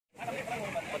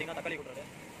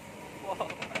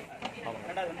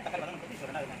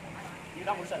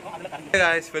Hey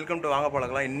guys, welcome to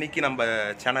வாங்கப்பழகலாம். இன்னைக்கு நம்ம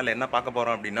சேனல்ல என்ன பார்க்க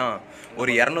போறோம் அப்படினா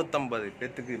ஒரு 250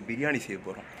 பேருக்கு பிரியாணி செய்ய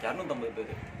போறோம்.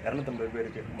 250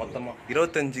 பேருக்கு மொத்தமா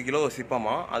 25 கிலோ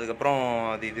சிப்பமா. அதுக்கு அப்புறம்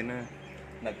அது இதுன்னு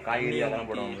இந்த காய்கறி எல்லாம்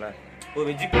போடுவாங்கல. ஒரு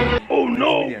வெஜ் பிரியாணி. Oh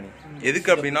no.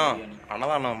 எதுக்கு அப்படினா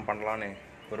அன்னதானம் பண்ணலாம்னு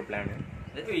ஒரு பிளான்.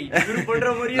 இது பண்ற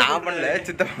மாதிரி நான் பண்ணல,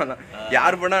 சித்தப்பா தான்.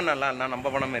 யார் பண்ணா நல்லா நான் நம்ம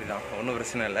பண்ண மாதிரி தான். ஒன்றும்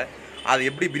பிரச்சனை இல்லை. அது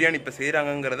எப்படி பிரியாணி இப்போ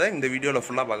செய்கிறாங்கங்கிறத இந்த வீடியோவில்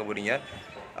ஃபுல்லாக பார்க்க போகிறீங்க.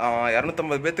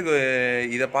 250 பேத்துக்கு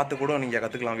இதை பார்த்து கூட நீங்கள்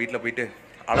கற்றுக்கலாம். வீட்டில் போயிட்டு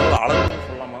அளவு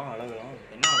சொல்லலாமா? அளவுலாம்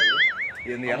என்ன ஆகுது?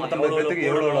 இந்த 250 பேத்துக்கு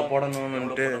எவ்வளோ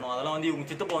போடணும்னுட்டு அதெல்லாம் வந்து இவங்க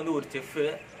சித்தப்பா வந்து ஒரு செஃப்,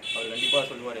 அவர் கண்டிப்பாக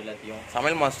சொல்லுவார் எல்லாத்தையும்.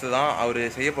 சமையல் மாஸ்டர் தான் அவர்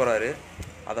செய்ய போகிறாரு.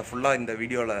 அதை ஃபுல்லாக இந்த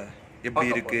வீடியோவில்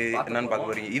எப்படி இருக்குது என்னன்னு பார்க்க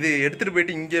போகிறீங்க. இது எடுத்துகிட்டு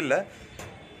போயிட்டு இங்கே இல்லை,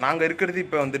 நாங்கள் இருக்கிறது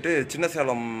இப்போ வந்துட்டு சின்ன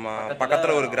சேலம்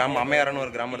பக்கத்தில் ஒரு கிராமம், அம்மையாரன்னு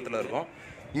ஒரு கிராமத்தில் இருக்கோம்.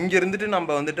 இங்கே இருந்துட்டு நம்ம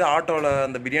வந்துட்டு ஆட்டோவில்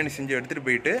அந்த பிரியாணி செஞ்சு எடுத்துகிட்டு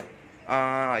போயிட்டு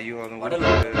ஐயோ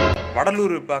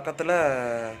வடலூர் பக்கத்தில்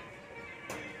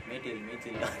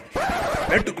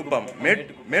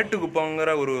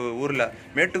மேட்டுக்குப்பங்கிற ஒரு ஊரில்,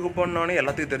 மேட்டுக்குப்பம்னு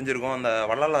எல்லாத்துக்கும் தெரிஞ்சிருக்கும். அந்த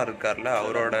வள்ளலார் இருக்கார்ல,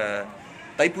 அவரோட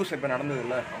தைப்பூசம் இப்போ நடந்தது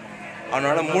இல்லை,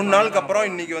 அதனால 3 நாளுக்கு அப்புறம்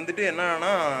இன்னைக்கு வந்துட்டு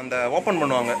என்னன்னா அந்த ஓப்பன்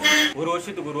பண்ணுவாங்க. ஒரு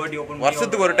வருஷத்துக்கு ஒரு வாட்டி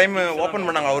வருஷத்துக்கு ஒரு டைம் ஓப்பன்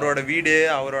பண்ணாங்க. அவரோட வீடு,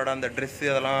 அவரோட அந்த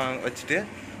ட்ரெஸ்ஸு அதெல்லாம் வச்சுட்டு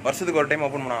வருஷத்துக்கு ஒரு டைம்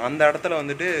ஓப்பன் பண்ணாங்க. அந்த இடத்துல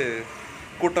வந்துட்டு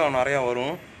கூட்டம் நிறையா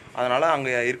வரும். அதனால்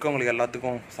அங்கே இருக்கவங்களுக்கு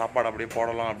எல்லாத்துக்கும் சாப்பாடு அப்படியே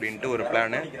போடலாம் அப்படின்ட்டு ஒரு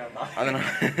பிளானு. அதனால்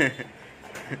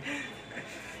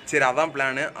சரி அதான்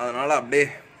பிளானு. அதனால் அப்படியே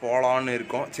போகலான்னு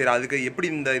இருக்கோம். சரி அதுக்கு எப்படி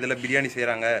இந்த இதில் பிரியாணி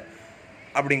செய்கிறாங்க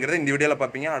அப்படிங்கிறத இந்த வீடியோவில்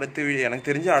பார்ப்பீங்க. அடுத்த வீடியோ எனக்கு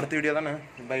தெரிஞ்சு அடுத்த வீடியோ தானே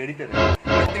இப்போ எடிட்டர்,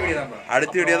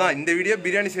 அடுத்த வீடியோ தான். இந்த வீடியோ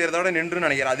பிரியாணி செய்கிறதோட நின்றுன்னு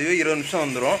நினைக்கிறேன். அதுவே 20 நிமிஷம்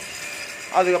வந்துடும்.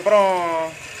 அதுக்கப்புறம்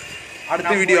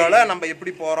அடுத்த வீடியோவில் நம்ம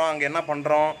எப்படி போகிறோம், அங்கே என்ன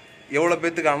பண்ணுறோம், எவ்வளோ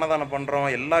பேத்துக்கு அன்னதானம் பண்ணுறோம்,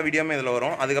 எல்லா வீடியோவுமே இதில்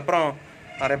வரும். அதுக்கப்புறம்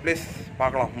நிறைய பிளேஸ்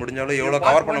பார்க்கலாம். முடிஞ்சாலும் எவ்வளோ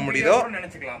கவர் பண்ண முடியுதோ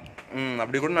நினச்சிக்கலாம்.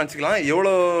 அப்படி கூட நினச்சிக்கலாம்.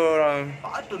 எவ்வளோ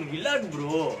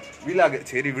விலாக்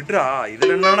சரி விட்றா,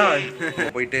 இதில் என்னன்னா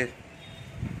போயிட்டு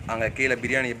அங்கே கீழே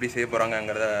பிரியாணி எப்படி செய்ய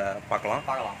போகிறாங்கங்கிறத பார்க்கலாம்.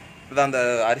 இப்போ அந்த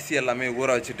அரிசி எல்லாமே ஊற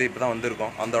வச்சுட்டு இப்போ தான்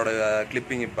வந்திருக்கோம். அதோட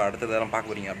கிளிப்பிங் இப்போ அடுத்ததெல்லாம்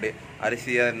பார்க்க போகிறீங்க. அப்படியே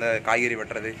அரிசியை இந்த காய்கறி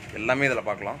வெட்டுறது எல்லாமே இதில்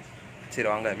பார்க்கலாம். சரி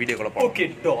வாங்க வீடியோக்குள்ள போகலாம். Okay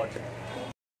dot.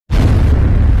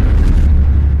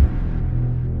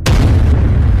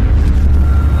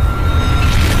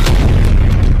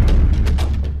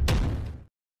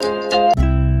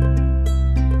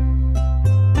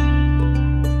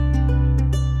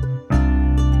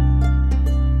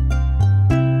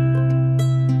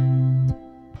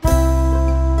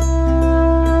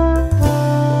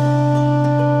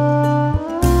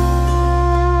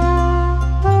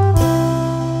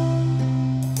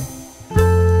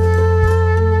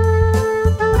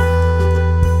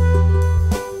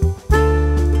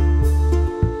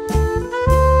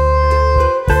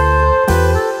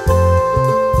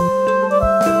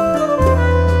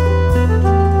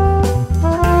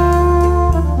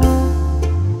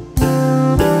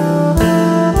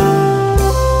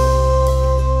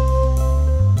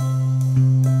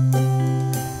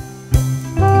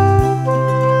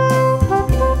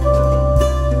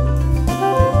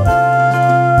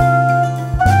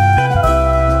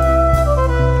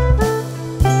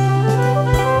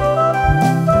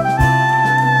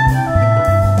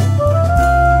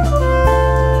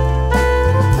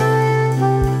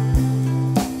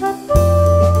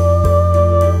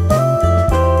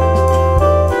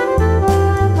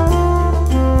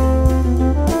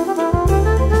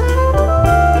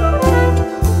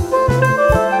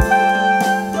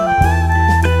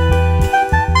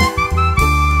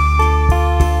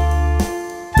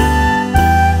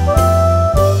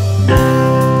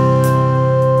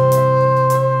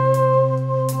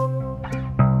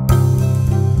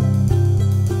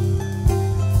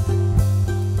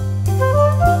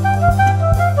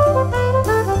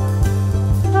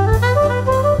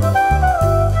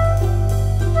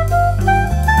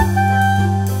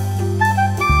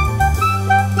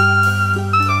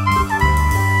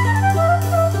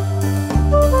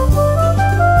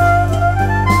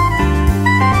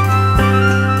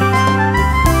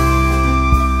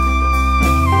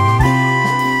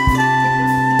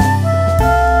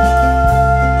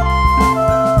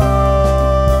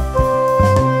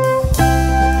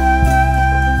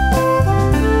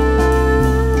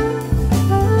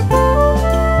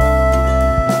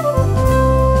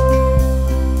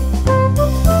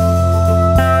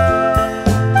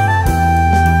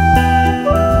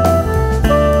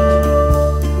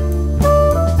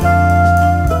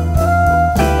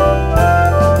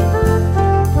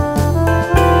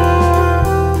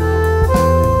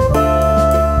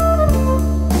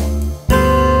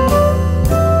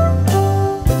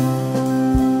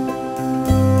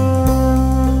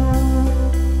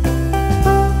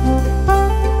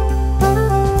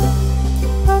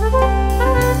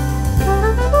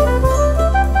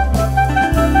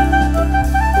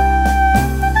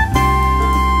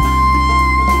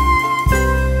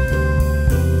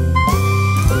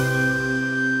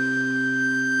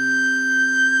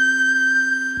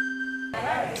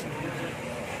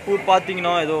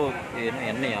 பார்த்தீங்கன்னா ஏதோ என்ன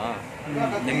எண்ணெயா,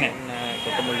 எண்ணெய்,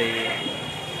 கொத்தமல்லி,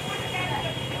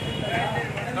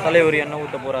 தலைவர் எண்ணெய்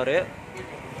ஊற்ற போகிறாரு.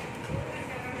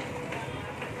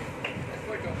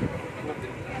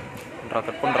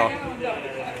 கட் பண்ணுறா,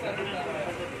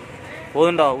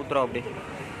 போதுண்டா, ஊத்துறா அப்படி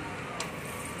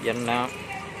எண்ணெய்.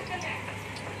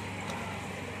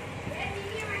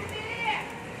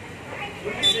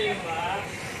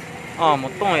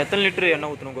 மொத்தம் எத்தனை லிட்டரு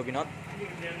எண்ணெய் ஊற்றணும் கோபிநாத்?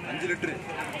 5 லிட்டரு.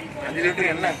 5 லிட்டரு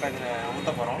எண்ணெய்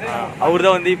ஊற்ற போகிறோம். அவர்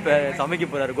தான் வந்து இப்போ சமைக்க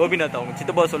போகிறாரு கோபிநாத். அவங்க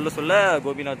சித்தப்பா சொல்ல சொல்ல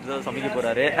கோபிநாத் தான் சமைக்க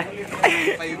போகிறாரு.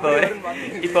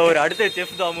 இப்போ அவர் அடுத்த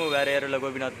செஃப் தாமு வேற யாரும் இல்லை,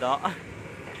 கோபிநாத் தான்.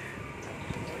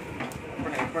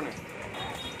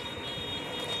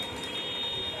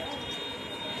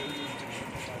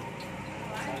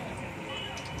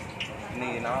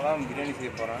 இன்னைக்கு நான் தான் பிரியாணி செய்ய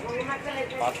போகிறேன்,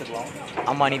 பார்த்துக்கலாம்.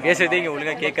 ஆமாம், நீ பேசுறதே இங்கே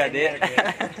ஒழுங்காக கேட்காது.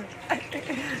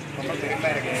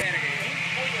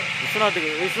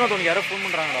 விஸ்வநாத் உனக்கு யாரோ ஃபோன்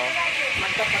பண்ணுறாங்கடா.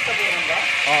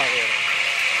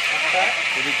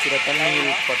 குதிக்கிற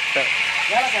தண்ணியில்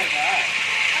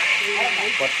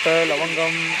பட்டை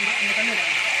லவங்கம்.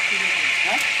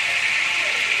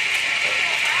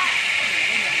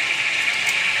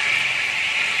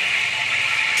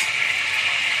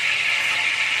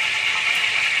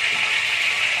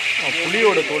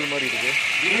 புளியோட தோல் மாதிரி இருக்கு.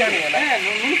 பிரியாணி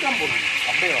நுணுக்காம்பு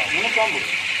அப்படியே நுணுக்காம்பு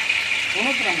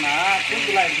நுணுக்கணும்னா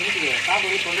தூக்கெல்லாம் இருக்கு,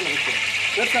 சாப்பிடுறது தொண்டில் வச்சு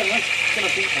பெருசாக சில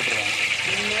தூக்கி போட்டுருவாங்க.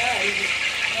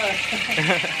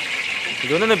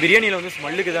 இது வந்து இந்த பிரியாணியில் வந்து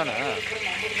ஸ்மெல்லுக்கு தானே?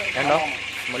 ஏண்டா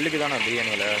ஸ்மெல்லுக்கு தானே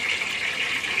பிரியாணியில்?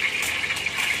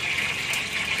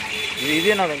 இது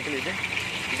என்ன அங்கிள்?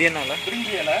 இது என்ன?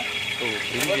 பிரிஞ்சி இலை. ஓ,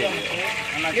 பிரிஞ்சி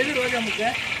எது ரோஜா முக்கு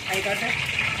அது காட்டு.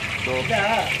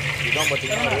 இதுதான்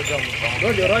பார்த்தீங்கன்னா ரோஜா முக்கம்.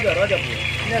 ரோஜா பூ.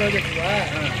 என்ன ரோஜா பூவா?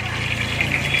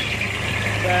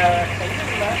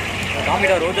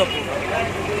 காமிடா ரோஜா பூ.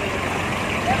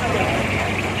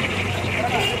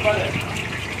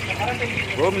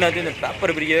 கோபிநாத் இந்த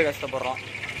பேப்பர் பிரிக்கவே கஷ்டப்படுறான்.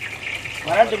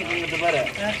 மராட்டி முக்கு பாரு,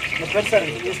 இந்த பெருசாக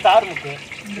இருக்குது, இது ஸ்டார் முக்கு.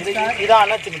 இதான்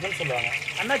அண்ணாச்சி முக்குன்னு சொல்லுவாங்க.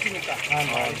 அண்ணாச்சி முக்கா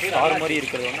ஸ்டார் மாதிரி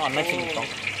இருக்கிறது வந்து அண்ணாச்சி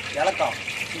முக்கம். ஏலக்காய்.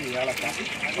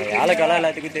 ஏலக்காய்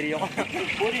எல்லாத்துக்கும் தெரியும்.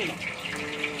 பொரியணும்,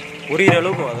 புரியுற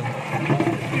அளவுக்கு அது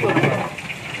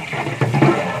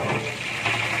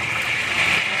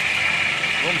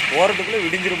போகிறதுக்குள்ளே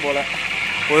விடிஞ்சிரும் போல.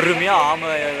 பொறுமையாக ஆமை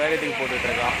வேகத்துக்கு போட்டுட்டு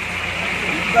இருக்கான்.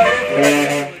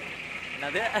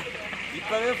 என்னது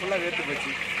இப்போவே ஃபுல்லாக வேர்த்து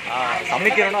போச்சு.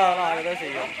 சமைக்கிறோன்னா அதெல்லாம் ஆகதான்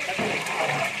செய்யும்.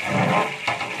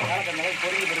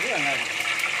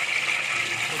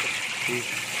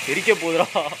 எரிக்க போதுரா.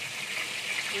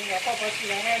 எங்கள் அப்பா ஃபஸ்ட்டு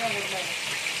வெங்காயம் தான் கொடுத்தாங்க.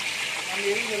 அந்த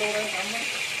எரிஞ்ச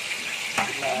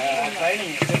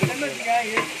ட்ரைனிங்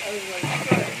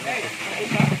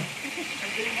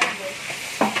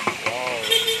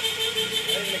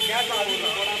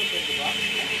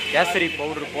கேசரி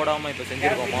பவுடர் போடாமல் இப்போ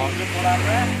செஞ்சுருக்கோமா?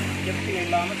 போடாமல் எப்படி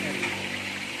இல்லாமல்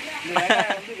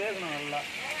வேகணும் நல்லா.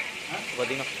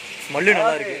 பார்த்தீங்கன்னா ஸ்மெல்லு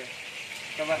நல்லா இருக்கு.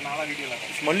 நாளாக வீடியோவில்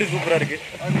ஸ்மெல்லு சூப்பராக இருக்கு.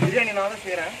 பிரியாணி நான் தான்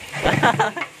செய்கிறேன்.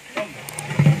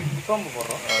 சோம்பு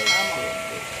போடுறோம்.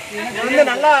 இது வந்து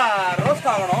நல்லா ரோஸ்ட்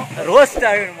ஆகணும். ரோஸ்ட்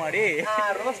ஆகணுமாடி?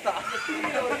 ரோஸ்டா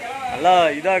நல்லா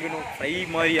இதாகணும், ஃப்ரை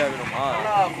மாதிரி ஆகணுமா?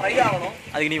 நல்லா ஃப்ரை ஆகணும்.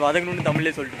 அதுக்கு நீ வதங்கணும்னு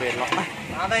தமிழ்லேயே சொல்லிட்டு போயிடலாம்.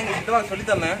 நான் தான் எங்கள் கிட்ட சொல்லி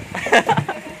தந்தேன்.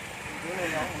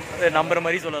 நம்புற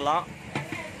மாதிரி சொல்லலாம்.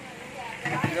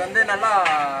 இது வந்து நல்லா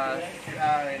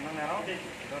என்ன நேரம்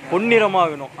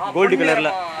பொன்னிறமாகணும், கோல்டு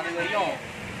கலரில். அது வரையும்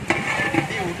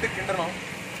விட்டு கிண்டணும்.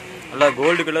 நல்லா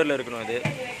கோல்டு கலரில் இருக்கணும். அது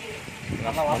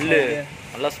ஸ்மெல்லு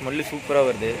நல்லா ஸ்மெல்லு சூப்பராக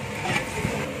வருது.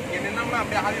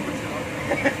 அப்படியே ஆவி பிடிச்சிடும்.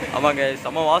 ஆமாங்க,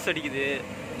 செம்ம வாசம் அடிக்குது,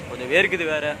 கொஞ்சம் வேர்க்குது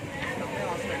வேற.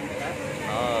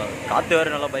 காற்று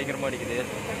வேறு நல்லா பயங்கரமாக அடிக்குது.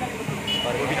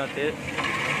 கோபிநாத்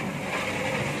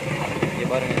இங்கே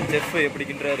பாருங்க, செஃப் எப்படி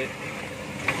கிண்டுறாரு.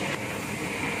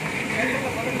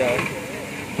 இந்த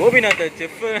கோபிநாத்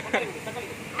செஃப்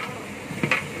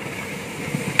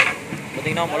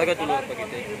பார்த்தீங்கன்னா மிளகாத்தூள் ஒரு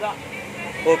பக்கெட்டு.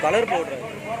 ஓ, கலர் பவுடர்,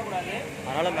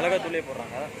 அதனால் மிளகாத்தூளே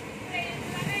போடுறாங்க.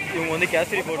 இவங்க வந்து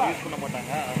கேசரி பவுடர் யூஸ் பண்ண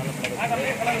மாட்டாங்க, அதனால்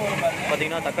மிளகாத்தூள்.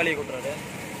 பார்த்தீங்கன்னா தக்காளியை கொட்டுறாரு.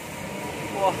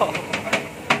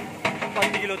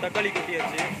 10 கிலோ தக்காளி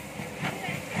கொட்டியாச்சு.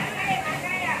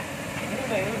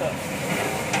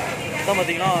 அதான்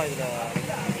பார்த்தீங்கன்னா இதில்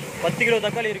 10 கிலோ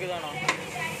தக்காளி இருக்குதாண்ணா?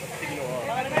 10 கிலோவா?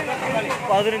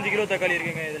 15 கிலோ தக்காளி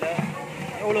இருக்குங்க இதில்.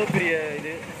 எவ்வளோ பெரிய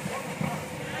இது,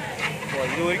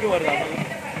 இது வரைக்கும் வருதா?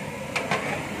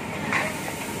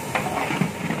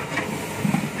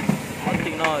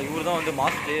 பார்த்தீங்கன்னா இவர் தான் வந்து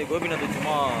மாஸ்டர். கோபிநாத்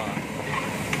சும்மா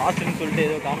மாஸ்டர்னு சொல்லிட்டு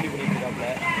ஏதோ காமெடி பண்ணிட்டு இருக்காப்புல.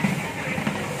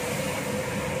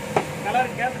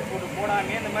 கலர் கேசரி போட்டு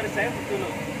போடாமே இந்த மாதிரி சேப்பு தூள்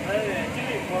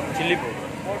சில்லி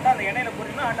போட்டால் அந்த எண்ணெயில்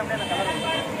போட்டிங்கன்னா ஆட்டோமேட்டிக்காக கலர்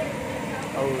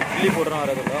அது சில்லி பவுடர்லாம்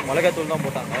வரதில்லை, மிளகாத்தூள் தான்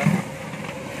போட்டாங்க.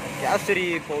 கேசரி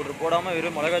பவுட்ரு போடாமல்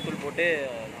வெறும் மிளகாத்தூள் போட்டு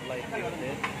நல்லா இப்படி வந்து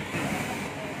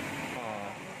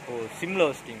சிம்மில்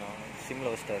வச்சிட்டிங்க.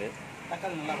 சிம்மில் வச்சிட்டாரு.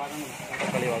 தக்காளி நல்லா வதங்கணும்.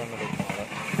 தக்காளி வதங்கணும்.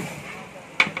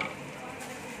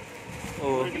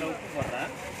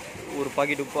 ஒரு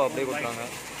பாக்கெட் உப்பு அப்படியே கொடுத்தாங்க.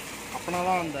 அப்போனா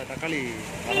தான் அந்த தக்காளி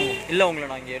இல்லை உங்களை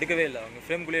நான் இங்கே எடுக்கவே இல்லை. உங்கள்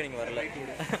ஃப்ரேம்குள்ளேயே நீங்கள் வரல.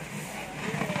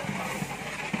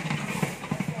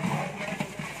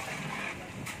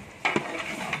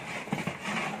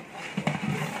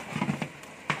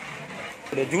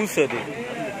 ஜூஸ் அது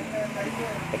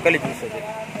தக்காளி ஜூஸ் அது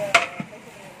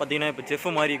பார்த்தீங்கன்னா இப்போ செஃப்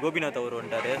மாதிரி கோபிநாத் அவர்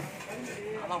வந்துட்டாரு.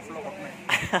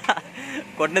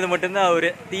 கொட்டினது மட்டும்தான் அவர்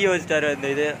தீய வச்சிட்டாரு. அந்த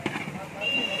இது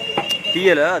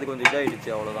தீயலை, அது கொஞ்சம் இதாகிடுச்சு,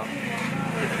 அவ்வளோதான்.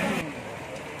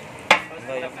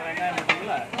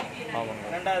 ஆமாங்க.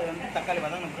 ரெண்டாவது வந்து தக்காளி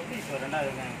வதங்கினதுக்கு இப்போ ரெண்டாவது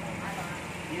வெங்காயம்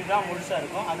இதுதான் முழுசாக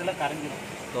இருக்கும், அதில் கரைஞ்சிடும்.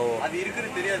 ஓ அது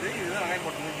இருக்கிறது தெரியாது, இதுதான் வெங்காயம்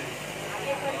போட்டது தெரியும்.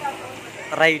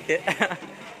 ரைட்டு.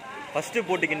 ஃபஸ்ட்டு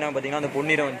போட்டுக்கின்னா பார்த்தீங்கன்னா அந்த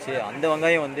பொன்னிறம் வந்துச்சு. அந்த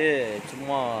வெங்காயம் வந்து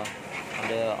சும்மா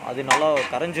அந்த அது நல்லா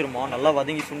கரைஞ்சிருமா, நல்லா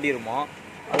வதங்கி சுண்டிருமா.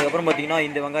 அதுக்கப்புறம் பார்த்தீங்கன்னா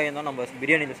இந்த வெங்காயம் தான் நம்ம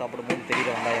பிரியாணியில் சாப்பிடும்போது தெரியுற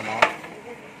வெங்காயமா.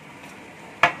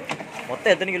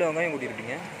 மொத்தம் எத்தனை கிலோ வெங்காயம்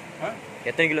கூட்டியிருப்பீங்க?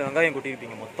 எத்தனை கிலோ வெங்காயம்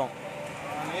கூட்டியிருப்பீங்க மொத்தம்?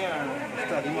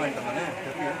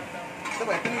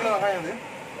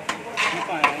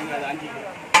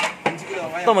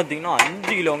 மொத்தம் பார்த்தீங்கன்னா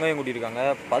 5 கிலோ வெங்காயம் கூட்டியிருக்காங்க.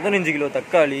 15 கிலோ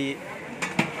தக்காளி,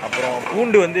 அப்புறம்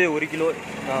பூண்டு வந்து 1 கிலோ,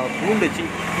 பூண்டு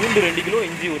 2 கிலோ,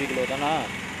 இஞ்சி 1 கிலோ தானே?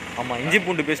 ஆமாம், இஞ்சி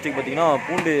பூண்டு பேஸ்ட்டுக்கு பார்த்தீங்கன்னா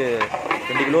பூண்டு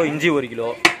 2 கிலோ, இஞ்சி 1 கிலோ.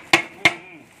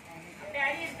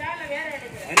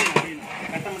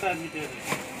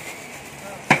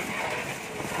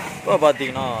 இப்போ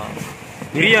பார்த்தீங்கன்னா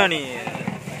பிரியாணி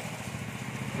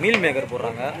மீல் மேக்கர்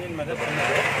போடுறாங்க.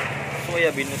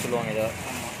 சோயாபீன்னு சொல்லுவாங்க இதை.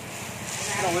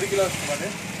 1 கிலோ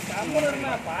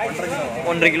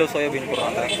 1.5 கிலோ சோயாபீன்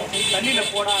போடுறாங்க. தண்ணியில்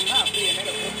போடாமல் அப்படியே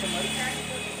எண்ணெயில் போட்ட மாதிரி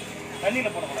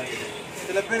தண்ணியில் போடக்கூடாது.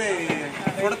 சில பேர்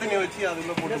சுட தண்ணி வச்சு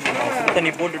அதுக்குள்ள போட்டு போடுவாங்க. சுட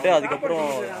தண்ணி போட்டுட்டு அதுக்கப்புறம்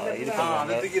இது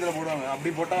பண்ணுவாங்க. தூக்கி இதில் போடுவாங்க.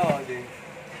 அப்படி போட்டால் அது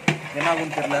என்ன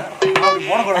ஆகும்னு தெரியல. அப்படி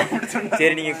போடக்கூடாது.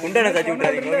 சரி, நீங்கள் குண்டானை தட்டி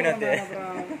விட்டுறாதீங்க கோபிநாத்.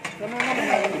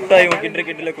 குண்டா இவங்க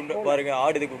கிண்டில் குண்டா பாருங்க,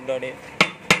 ஆடுது குண்டானே.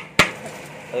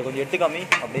 அதை கொஞ்சம் எடுத்து காமி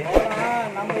அப்படியே.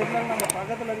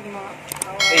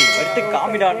 ஏய், எடுத்து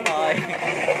காமிடான்னா.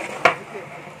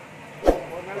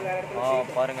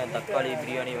 பாருங்க, தக்காளி,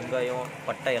 பிரியாணி, வெங்காயம்,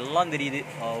 பட்டை எல்லாம் தெரியுது.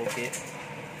 ஓகே.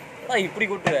 இப்படி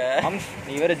கூட்டுற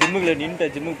நீ வேற ஜிம்முக்குள்ள நின்று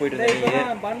ஜிம்முக்கு போயிட்டு இருந்தீங்க.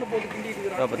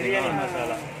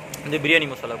 பார்த்தீங்கன்னா இந்த பிரியாணி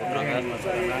மசாலா கொடுக்குறாங்க.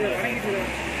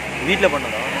 வீட்டில்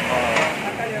பண்ணதா?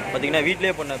 பார்த்தீங்கன்னா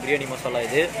வீட்டிலே பண்ண பிரியாணி மசாலா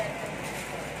இது.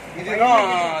 இதுதான்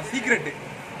சீக்ரெட்.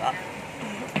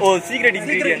 ஓ, சீக்ரெட்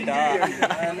இன்கிரீடியன்ட்டா?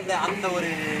 அந்த ஒரு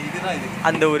இதுதான் இது.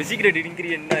 அந்த ஒரு சீக்ரெட்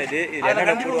இன்கிரீடியன்ட் தான் இது. இது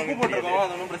என்னென்ன போடுவாங்க?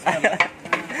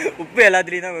 உப்பு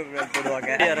எல்லாத்துலேயும் தான்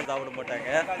போடுவாங்க. யாரும் சாப்பிட மாட்டாங்க.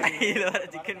 இதில் வர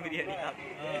சிக்கன் பிரியாணி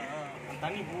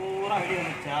தண்ணி பூரா வெளியே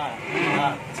வந்துச்சா,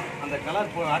 அந்த கலர்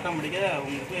ஆட்டோமேட்டிக்காக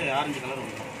உங்களுக்கு ஆரஞ்சு கலர்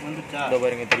வந்துச்சா. இதோ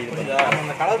பாருங்க, தெரியுது.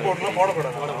 அந்த கலர் பவுடர்லாம்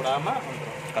போடக்கூடாது. போடாமல்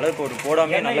கலர் பவுடர்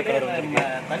போடாமல் நல்ல கலர் வந்துருக்கு.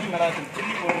 தண்ணி மிளகாய்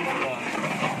சில்லி பவுடர்னு சொல்லுவாங்க.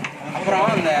 அப்புறம்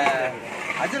அந்த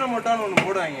அஜினமோட்டோன்னு ஒன்று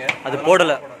போடுவாங்க. அது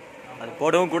போடலை. அது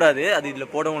போடவும் கூடாது. அது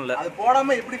இதில் போடவும் இல்லை. அது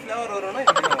போடாமல் எப்படி ஃப்ளேவர் வரும்னா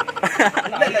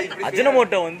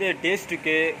அஜினமோட்டோ வந்து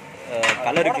டேஸ்ட்டுக்கு,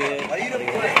 கலருக்கு.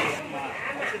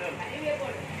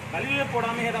 கல்லில்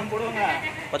போடாமல் ஏதாவது போடுவாங்க.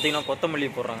 பார்த்தீங்கன்னா கொத்தமல்லி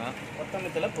போடுறாங்க.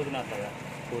 கொத்தமல்லி, புதினா தழை,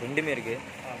 ஒரு ரெண்டுமே இருக்குது.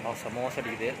 செம்ம வாசம்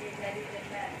அடிக்குது.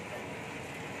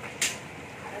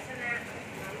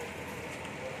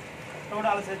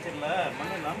 அலசில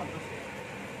மண் இல்லாமல்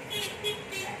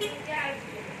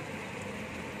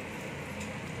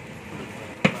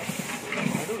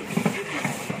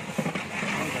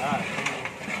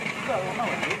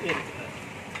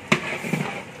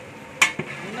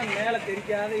இன்னும் மேலே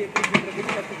தெரிக்காத எப்படி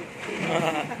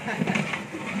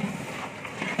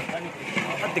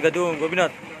அதுவும்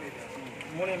கோபிநாத்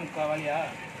 3.25 வாலியா?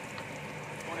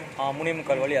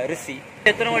 3.25 வாலி அரிசி.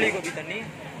 எத்தனை வாலி கோபி தண்ணி?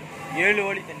 7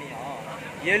 வாலி தண்ணியா?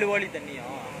 7 வாலி தண்ணியா?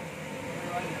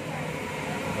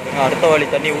 அடுத்த வாலி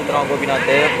தண்ணி ஊத்துறான்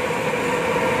கோபிநாத்.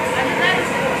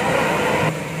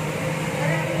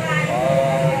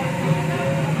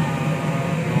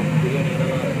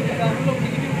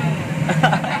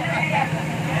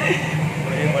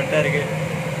 ஒரே மட்டா இருக்கு.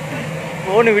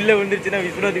 ஃபோனு வெளில விழுந்துருச்சுன்னா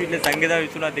விஸ்வநாத் வீட்டில் சங்கு தான்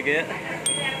விஸ்வநாத்துக்கு.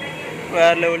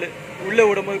 வேற லெவலு. உள்ளே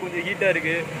விடும்போது கொஞ்சம் ஹீட்டாக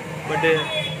இருக்கு. பட்டு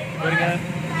பாருங்க,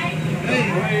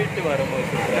 போயிட்டு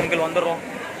வரும்போது அங்கிள் வந்துடுறோம்.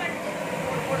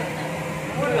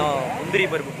 முந்திரி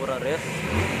பருப்பு போடுறாரு.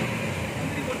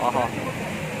 ஆஹா,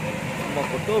 நம்ம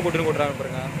கொட்டுன்னு கொட்டுறாங்க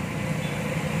பாருங்க.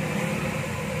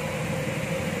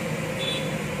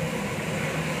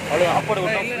 அவ்வளோ சாப்பாடு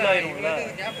கொட்டா ஃபுல்லாகிடும்ல.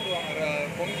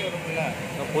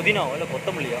 புதினாவா இல்லை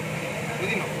கொத்தமல்லியா?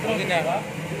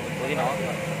 புதினா.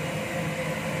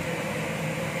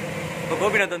 இப்போ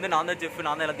கோபிநாத் வந்து நான் தான் செஃப்,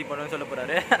 நான் தான் எல்லாத்தையும் பண்ணுவேன்னு சொல்ல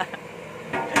போகிறாரு.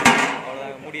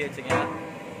 அவ்வளோதாங்க, மூடியாச்சுங்க.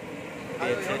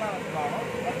 மூடியாச்சு.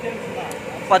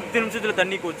 10 நிமிஷத்தில்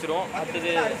தண்ணி கொதிச்சிரும்.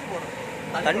 அடுத்தது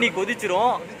தண்ணி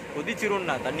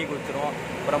கொதிச்சிரும்ண்ணா, தண்ணி கொதிச்சிரும்.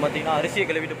 அப்புறம் பார்த்தீங்கன்னா அரிசியை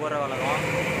கழுவிட்டு போகிற வேலை தான்.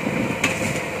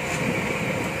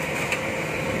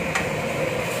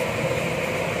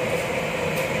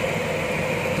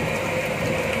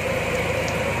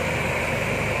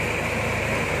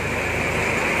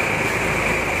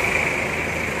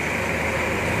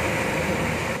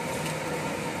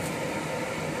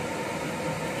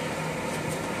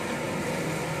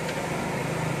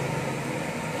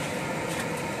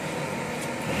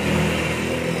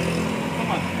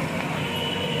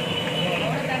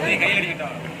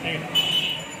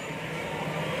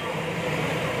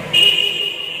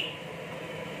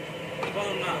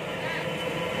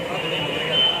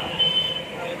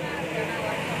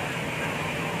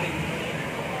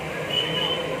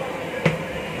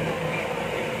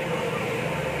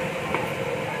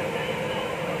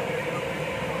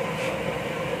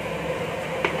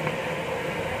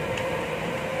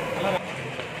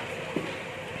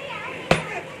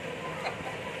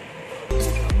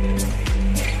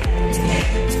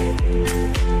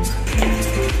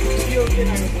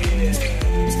 நாங்கள் போய்